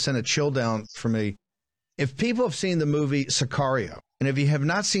comment that sent a chill down for me. If people have seen the movie Sicario, and if you have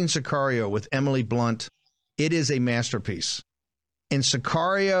not seen Sicario with Emily Blunt, it is a masterpiece. And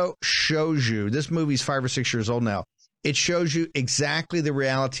Sicario shows you, this movie's 5 or 6 years old now, it shows you exactly the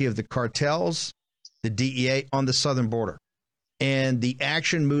reality of the cartels, the DEA on the southern border. And the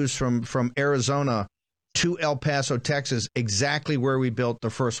action moves from Arizona to El Paso, Texas, exactly where we built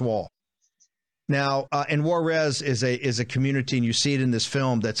the first wall. Now, and Juarez is a community, and you see it in this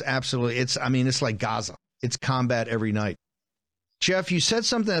film that's absolutely, it's like Gaza. It's combat every night. Jeff, you said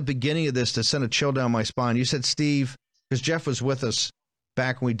something at the beginning of this that sent a chill down my spine. You said, Steve, because Jeff was with us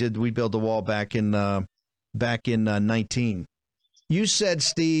back when we built the wall back in 19. You said,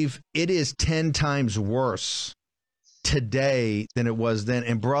 Steve, it is 10 times worse today than it was then.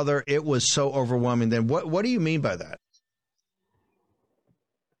 And brother, it was so overwhelming then. What do you mean by that?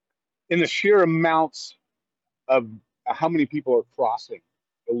 In the sheer amounts of how many people are crossing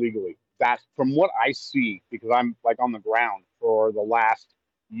illegally. That's from what I see, because I'm like on the ground for the last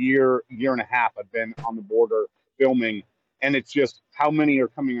year and a half. I've been on the border filming, and it's just how many are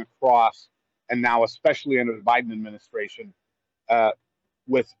coming across. And now, especially under the Biden administration,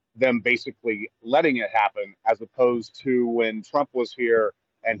 with them basically letting it happen, as opposed to when Trump was here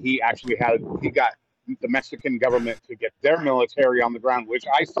and he got the Mexican government to get their military on the ground, which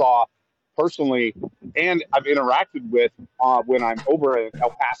I saw personally, and I've interacted with when I'm over in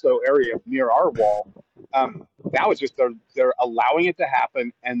El Paso area near our wall. Now it's just they're allowing it to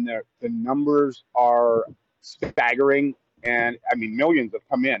happen, and the numbers are staggering. And I mean, millions have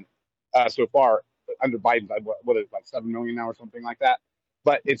come in so far under Biden. What is it, like 7 million now or something like that?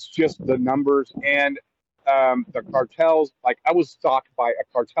 But it's just the numbers and the cartels. Like, I was stalked by a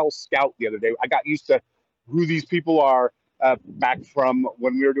cartel scout the other day. I got used to who these people are back from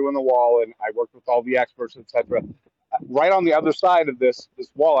when we were doing the wall, and I worked with all the experts, etc. Right on the other side of this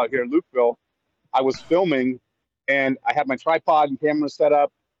wall out here in Lukeville, I was filming, and I had my tripod and camera set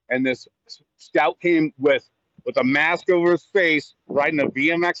up, and this scout came with a mask over his face, riding a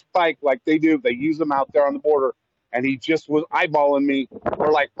BMX bike like they do. They use them out there on the border. And he just was eyeballing me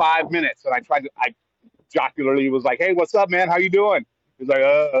for like 5 minutes. And I jocularly was like, "Hey, what's up, man? How you doing?" He's like,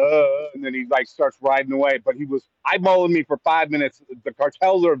 and then he like starts riding away. But he was eyeballing me for 5 minutes. The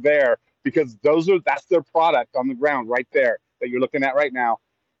cartels are there because that's their product on the ground right there that you're looking at right now.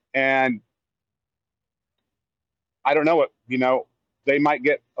 And I don't know what, they might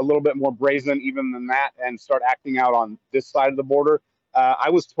get a little bit more brazen even than that and start acting out on this side of the border.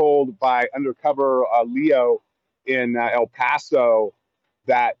 I was told by undercover Leo in El Paso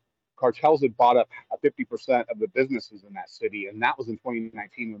that cartels had bought up 50% of the businesses in that city, and that was in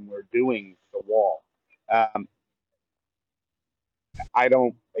 2019 when we were doing the wall. I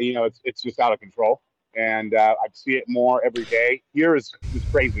don't, it's just out of control, and I see it more every day. Here is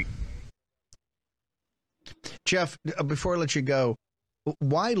crazy. Jeff, before I let you go,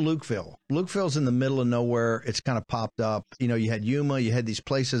 why Lukeville? Lukeville's in the middle of nowhere. It's kind of popped up. You had Yuma, you had these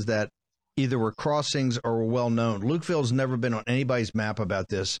places that either were crossings or were well known. Lukeville's never been on anybody's map about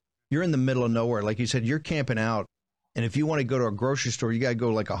this. You're in the middle of nowhere. Like you said, you're camping out. And if you want to go to a grocery store, you got to go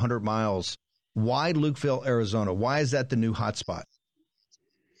like 100 miles. Why Lukeville, Arizona? Why is that the new hotspot?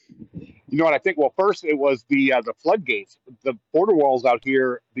 You know what I think? Well, first it was the floodgates. The border walls out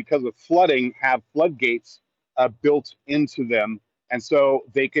here, because of flooding, have floodgates built into them. And so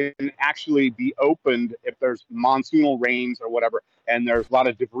they can actually be opened if there's monsoonal rains or whatever, and there's a lot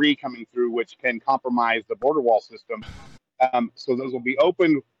of debris coming through, which can compromise the border wall system. So those will be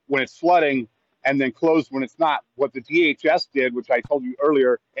opened when it's flooding and then closed when it's not. What the DHS did, which I told you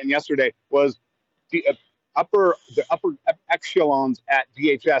earlier and yesterday, was the upper echelons at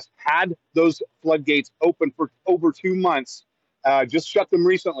DHS had those floodgates open for over 2 months, just shut them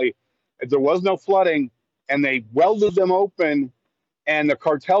recently. There was no flooding, and they welded them open. And the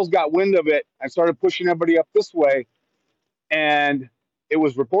cartels got wind of it and started pushing everybody up this way. And it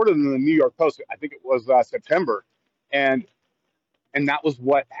was reported in the New York Post, I think it was September. And that was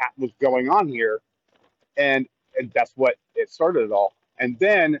what was going on here. And that's what it started it all. And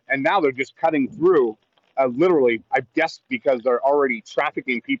now they're just cutting through, literally, I guess because they're already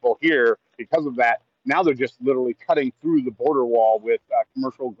trafficking people here because of that. Now they're just literally cutting through the border wall with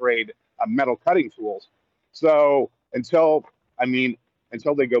commercial grade metal cutting tools. So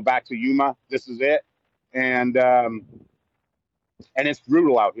until they go back to Yuma, this is it. And it's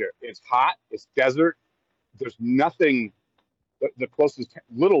brutal out here. It's hot. It's desert. There's nothing. The closest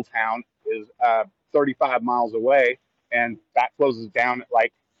little town is 35 miles away, and that closes down at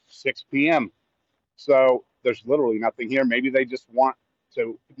like 6 p.m. So there's literally nothing here. Maybe they just want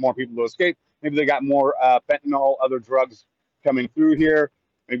more people to escape. Maybe they got more fentanyl, other drugs coming through here.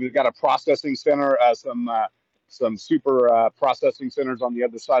 Maybe they got a processing center, some super processing centers on the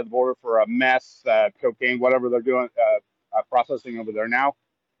other side of the border for meth, cocaine, whatever they're doing, processing over there now.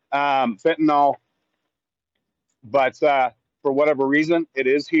 Fentanyl. But for whatever reason, it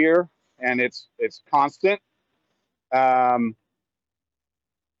is here, and it's constant. And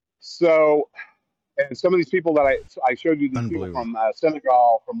some of these people that I showed you, these people from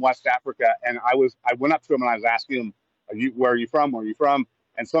Senegal, from West Africa, and I went up to them and I was asking them, where are you from? Where are you from?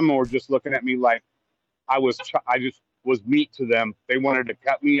 And some of them were just looking at me like I just was meat to them. They wanted to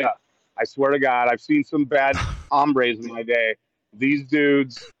cut me up. I swear to God, I've seen some bad hombres in my day. These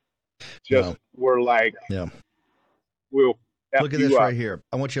dudes just were like, Look at this right here.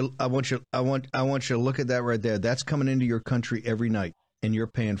 I want you to look at that right there. That's coming into your country every night, and you're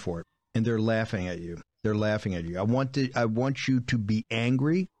paying for it. And they're laughing at you. They're laughing at you. I want you to be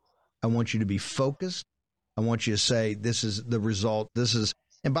angry. I want you to be focused. I want you to say, this is the result.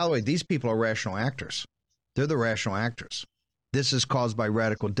 And by the way, these people are rational actors. They're the rational actors. This is caused by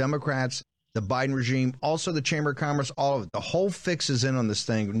radical Democrats, the Biden regime, also the Chamber of Commerce, all of it. The whole fix is in on this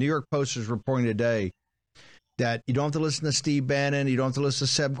thing. New York Post is reporting today that you don't have to listen to Steve Bannon, you don't have to listen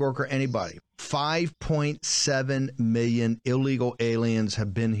to Seb Gorka or anybody. 5.7 million illegal aliens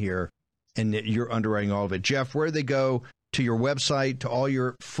have been here, and you're underwriting all of it. Jeff, where do they go? To your website, to all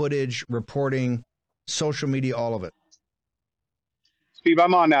your footage, reporting, social media, all of it? Steve,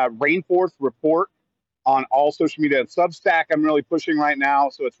 I'm on Rainforest Report on all social media. Substack, I'm really pushing right now.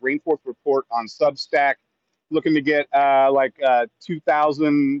 So it's Rainforest Report on Substack. Looking to get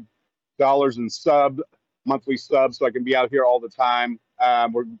 $2,000 in monthly subs, so I can be out here all the time.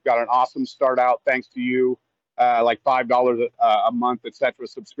 We've got an awesome start out, thanks to you, like $5 a month, etc.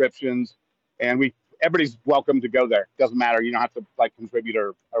 subscriptions. And everybody's welcome to go there. Doesn't matter. You don't have to contribute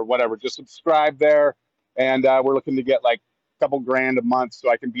or whatever. Just subscribe there. And we're looking to get like couple grand a month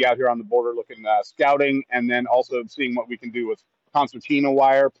so I can be out here on the border looking scouting, and then also seeing what we can do with concertina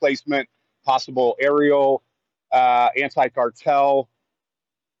wire placement, possible aerial, anti-cartel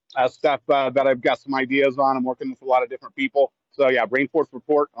stuff that I've got some ideas on. I'm working with a lot of different people. So yeah, Rainforest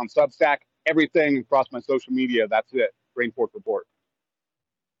Report on Substack, everything across my social media. That's it. Rainforest Report.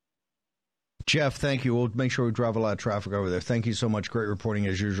 Jeff, thank you. We'll make sure we drive a lot of traffic over there. Thank you so much. Great reporting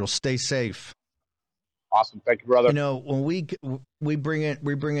as usual. Stay safe. Awesome. Thank you, brother. You know, when we bring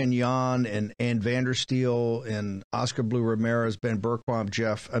in Jan and Ann Vandersteel and Oscar Blue Ramirez, Ben Bergquam,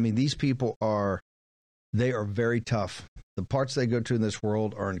 Jeff, I mean, these people are very tough. The parts they go to in this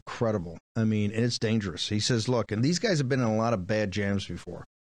world are incredible. I mean, and it's dangerous. He says, look, and these guys have been in a lot of bad jams before.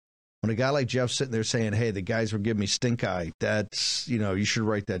 When a guy like Jeff's sitting there saying, hey, the guys were giving me stink eye, that's, you should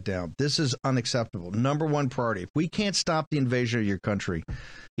write that down. This is unacceptable. Number one priority. If we can't stop the invasion of your country,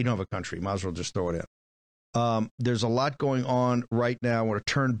 you don't have a country. Might as well just throw it in. There's a lot going on right now. I want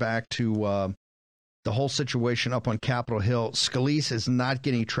to turn back to the whole situation up on Capitol Hill. Scalise is not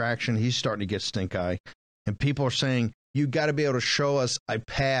getting traction. He's starting to get stink eye. And people are saying, you got to be able to show us a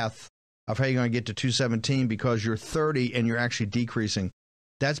path of how you're going to get to 217 because you're 30 and you're actually decreasing.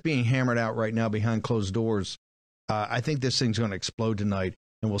 That's being hammered out right now behind closed doors. I think this thing's going to explode tonight,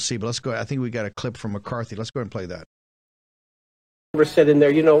 and we'll see. But let's go. I think we got a clip from McCarthy. Let's go ahead and play that. Said in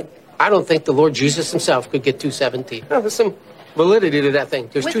there, I don't think the Lord Jesus himself could get 217. No, there's some validity to that thing.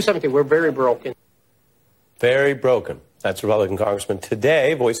 There's 217. We're very broken. Very broken. That's Republican Congressman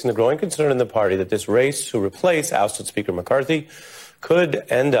today voicing the growing concern in the party that this race to replace ousted Speaker McCarthy could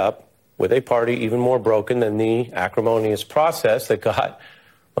end up with a party even more broken than the acrimonious process that got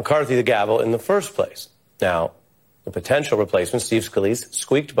McCarthy the gavel in the first place. Now, the potential replacement, Steve Scalise,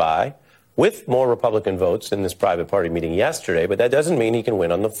 squeaked by with more Republican votes in this private party meeting yesterday, but that doesn't mean he can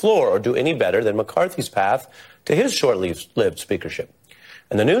win on the floor or do any better than McCarthy's path to his short-lived speakership.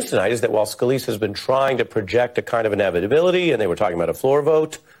 And the news tonight is that while Scalise has been trying to project a kind of inevitability, and they were talking about a floor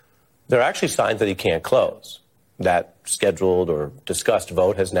vote, there are actually signs that he can't close. That scheduled or discussed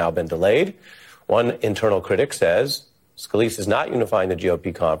vote has now been delayed. One internal critic says Scalise is not unifying the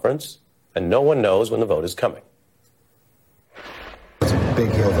GOP conference, and no one knows when the vote is coming. It's a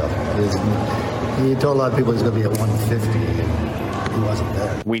big hill, though. He told a lot of people he's going to be at 150, and he wasn't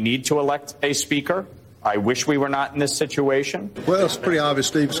there. We need to elect a speaker. I wish we were not in this situation. Well, it's pretty obvious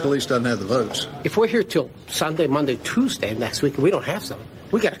Steve Scalise doesn't have the votes. If we're here till Sunday, Monday, Tuesday next week, and we don't have some,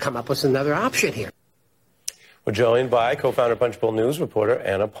 we got to come up with another option here. We're joined by co-founder Punchbowl News reporter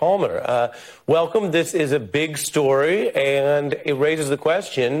Anna Palmer. Welcome. This is a big story, and it raises the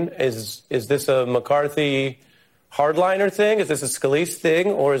question, is this a McCarthy hardliner thing? Is this a Scalise thing?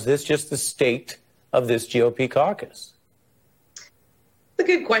 Or is this just the state of this GOP caucus? It's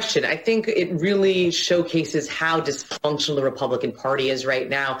a good question. I think it really showcases how dysfunctional the Republican Party is right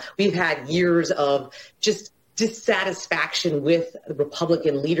now. We've had years of just dissatisfaction with the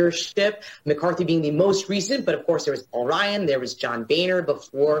Republican leadership, McCarthy being the most recent, but of course there was Paul Ryan, there was John Boehner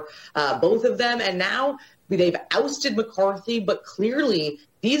before both of them, and now they've ousted McCarthy, but clearly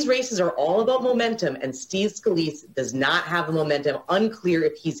these races are all about momentum, and Steve Scalise does not have the momentum. Unclear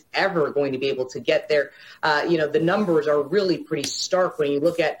if he's ever going to be able to get there. The numbers are really pretty stark when you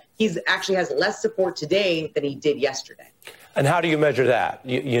look at he's actually has less support today than he did yesterday. And how do you measure that?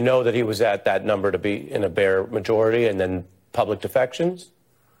 You know that he was at that number to be in a bare majority and then public defections?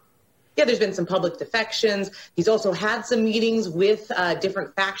 Yeah, there's been some public defections. He's also had some meetings with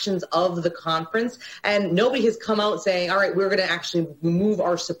different factions of the conference, and nobody has come out saying, all right, we're going to actually move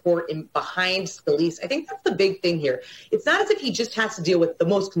our support behind Scalise. I think that's the big thing here. It's not as if he just has to deal with the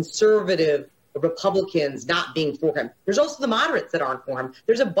most conservative Republicans not being for him. There's also the moderates that aren't for him.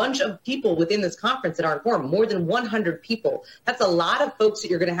 There's a bunch of people within this conference that aren't for him, more than 100 people. That's a lot of folks that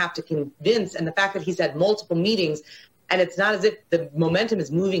you're going to have to convince, and the fact that he's had multiple meetings, and it's not as if the momentum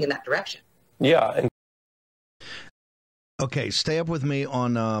is moving in that direction. Yeah. Okay, stay up with me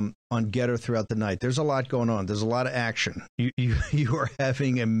on Getter throughout the night. There's a lot going on. There's a lot of action. You are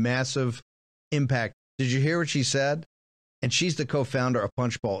having a massive impact. Did you hear what she said? And she's the co-founder of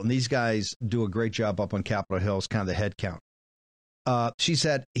Punchbowl, and these guys do a great job up on Capitol Hill. It's kind of the head count. She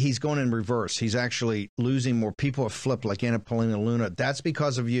said he's going in reverse. He's actually losing more. People have flipped like Anna Paulina Luna. That's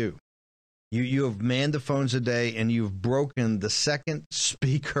because of you. You have manned the phones a day, and you've broken the second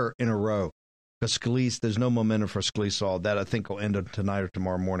speaker in a row. Because Scalise, there's no momentum for Scalise. All that I think will end up tonight or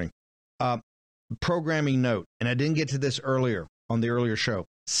tomorrow morning. Programming note, and I didn't get to this earlier on the earlier show.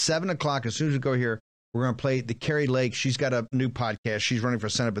 7 o'clock, as soon as we go here, we're going to play the Carrie Lake. She's got a new podcast. She's running for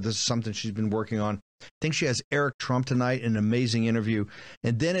Senate, but this is something she's been working on. I think she has Eric Trump tonight, an amazing interview.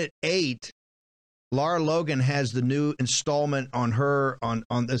 And then at 8, Lara Logan has the new installment on her, on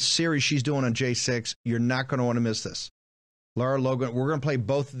the series she's doing on J6. You're not going to want to miss this. Lara Logan, we're going to play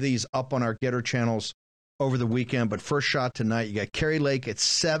both of these up on our Getter channels over the weekend. But first shot tonight, you got Carrie Lake at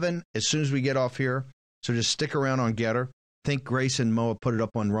 7 as soon as we get off here. So just stick around on Getter. I think Grace and Moa put it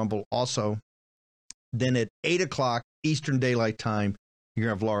up on Rumble also. Then at 8 o'clock Eastern Daylight Time, you're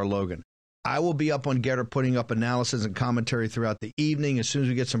going to have Lara Logan. I will be up on Getter putting up analysis and commentary throughout the evening. As soon as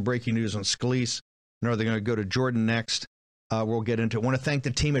we get some breaking news on Scalise, I know they're going to go to Jordan next. We'll get into it. I want to thank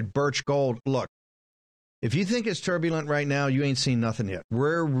the team at Birch Gold. Look, if you think it's turbulent right now, you ain't seen nothing yet.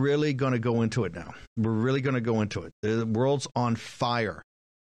 We're really going to go into it now. We're really going to go into it. The world's on fire.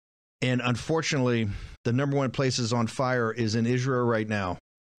 And unfortunately, the number one place is on fire is in Israel right now.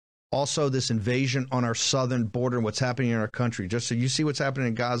 Also, this invasion on our southern border and what's happening in our country. Just so you see what's happening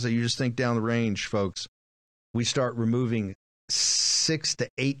in Gaza, you just think down the range, folks. We start removing 6 to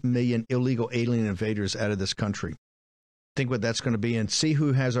 8 million illegal alien invaders out of this country. Think what that's going to be and see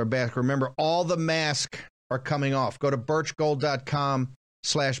who has our back. Remember, all the masks are coming off. Go to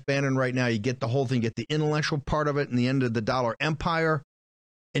birchgold.com/Bannon right now. You get the whole thing. You get the intellectual part of it and the end of the dollar empire,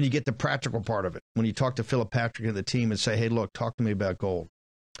 and you get the practical part of it. When you talk to Philip Patrick and the team and say, hey, look, talk to me about gold.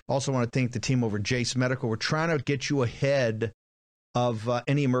 Also want to thank the team over at Jace Medical. We're trying to get you ahead of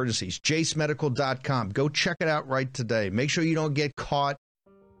any emergencies. JaceMedical.com. Go check it out right today. Make sure you don't get caught.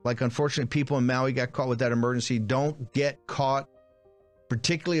 Like, unfortunately, people in Maui got caught with that emergency. Don't get caught,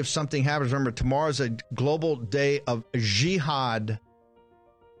 particularly if something happens. Remember, tomorrow's a global day of jihad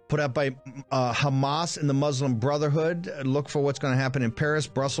put out by Hamas and the Muslim Brotherhood. Look for what's going to happen in Paris,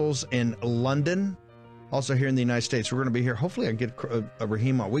 Brussels, and London. Also here in the United States. We're going to be here. Hopefully I get a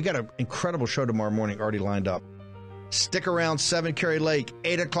Raheem on. We got an incredible show tomorrow morning already lined up. Stick around. 7 Carrie Lake,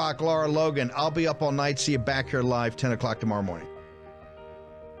 8 o'clock Lara Logan. I'll be up all night. See you back here live 10 o'clock tomorrow morning.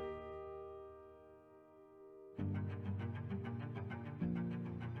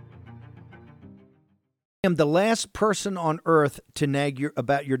 I am the last person on earth to nag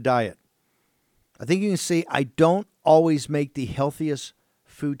about your diet. I think you can see I don't always make the healthiest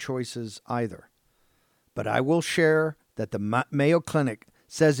food choices either. But I will share that the Mayo Clinic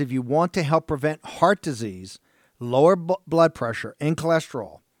says if you want to help prevent heart disease, lower blood pressure, and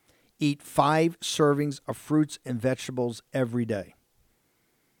cholesterol, eat 5 servings of fruits and vegetables every day.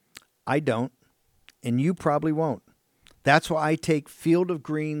 I don't, and you probably won't. That's why I take Field of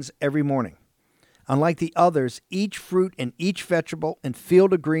Greens every morning. Unlike the others, each fruit and each vegetable in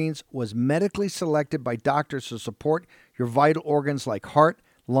Field of Greens was medically selected by doctors to support your vital organs like heart,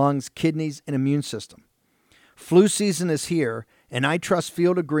 lungs, kidneys, and immune system. Flu season is here, and I trust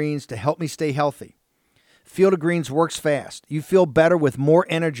Field of Greens to help me stay healthy. Field of Greens works fast. You feel better with more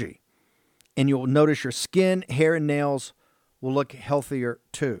energy, and you'll notice your skin, hair, and nails will look healthier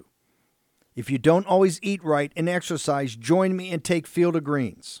too. If you don't always eat right and exercise, join me and take Field of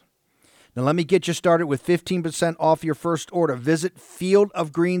Greens. Now let me get you started with 15% off your first order. Visit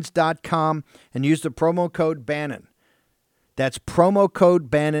fieldofgreens.com and use the promo code Bannon. That's promo code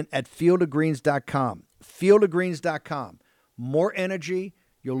Bannon at fieldofgreens.com. Fieldofgreens.com. More energy,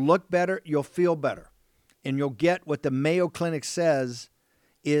 you'll look better, you'll feel better. And you'll get what the Mayo Clinic says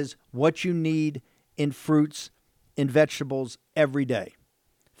is what you need in fruits and vegetables every day.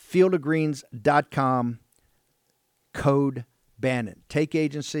 Fieldofgreens.com, code Bannon. Take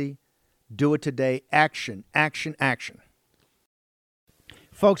agency. Do it today. Action, action, action.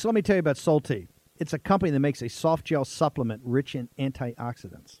 Folks, let me tell you about Solti. It's a company that makes a soft gel supplement rich in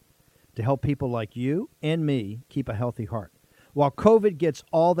antioxidants to help people like you and me keep a healthy heart. While COVID gets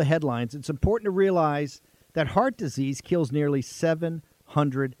all the headlines, it's important to realize that heart disease kills nearly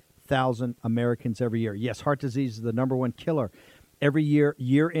 700,000 Americans every year. Yes, heart disease is the number one killer every year,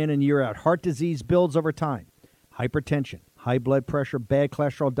 year in and year out. Heart disease builds over time. Hypertension, high blood pressure, bad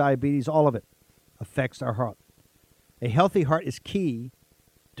cholesterol, diabetes, all of it affects our heart. A healthy heart is key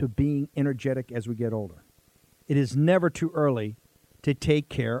to being energetic as we get older. It is never too early to take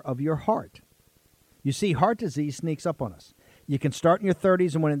care of your heart. You see, heart disease sneaks up on us. You can start in your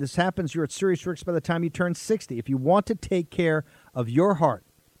 30s, and when this happens, you're at serious risk by the time you turn 60. If you want to take care of your heart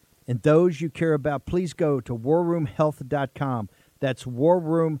and those you care about, please go to warroomhealth.com. That's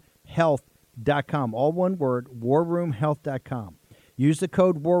warroomhealth.com. All one word, warroomhealth.com. Use the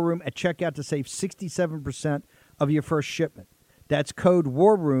code WARROOM at checkout to save 67% of your first shipment. That's code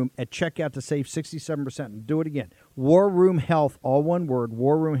WARROOM at checkout to save 67%. And do it again. WarRoom Health, all one word,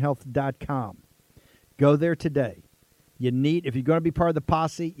 warroomhealth.com. Go there today. If you're going to be part of the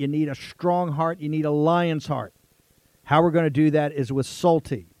posse, you need a strong heart. You need a lion's heart. How we're going to do that is with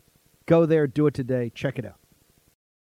Solti. Go there, do it today. Check it out.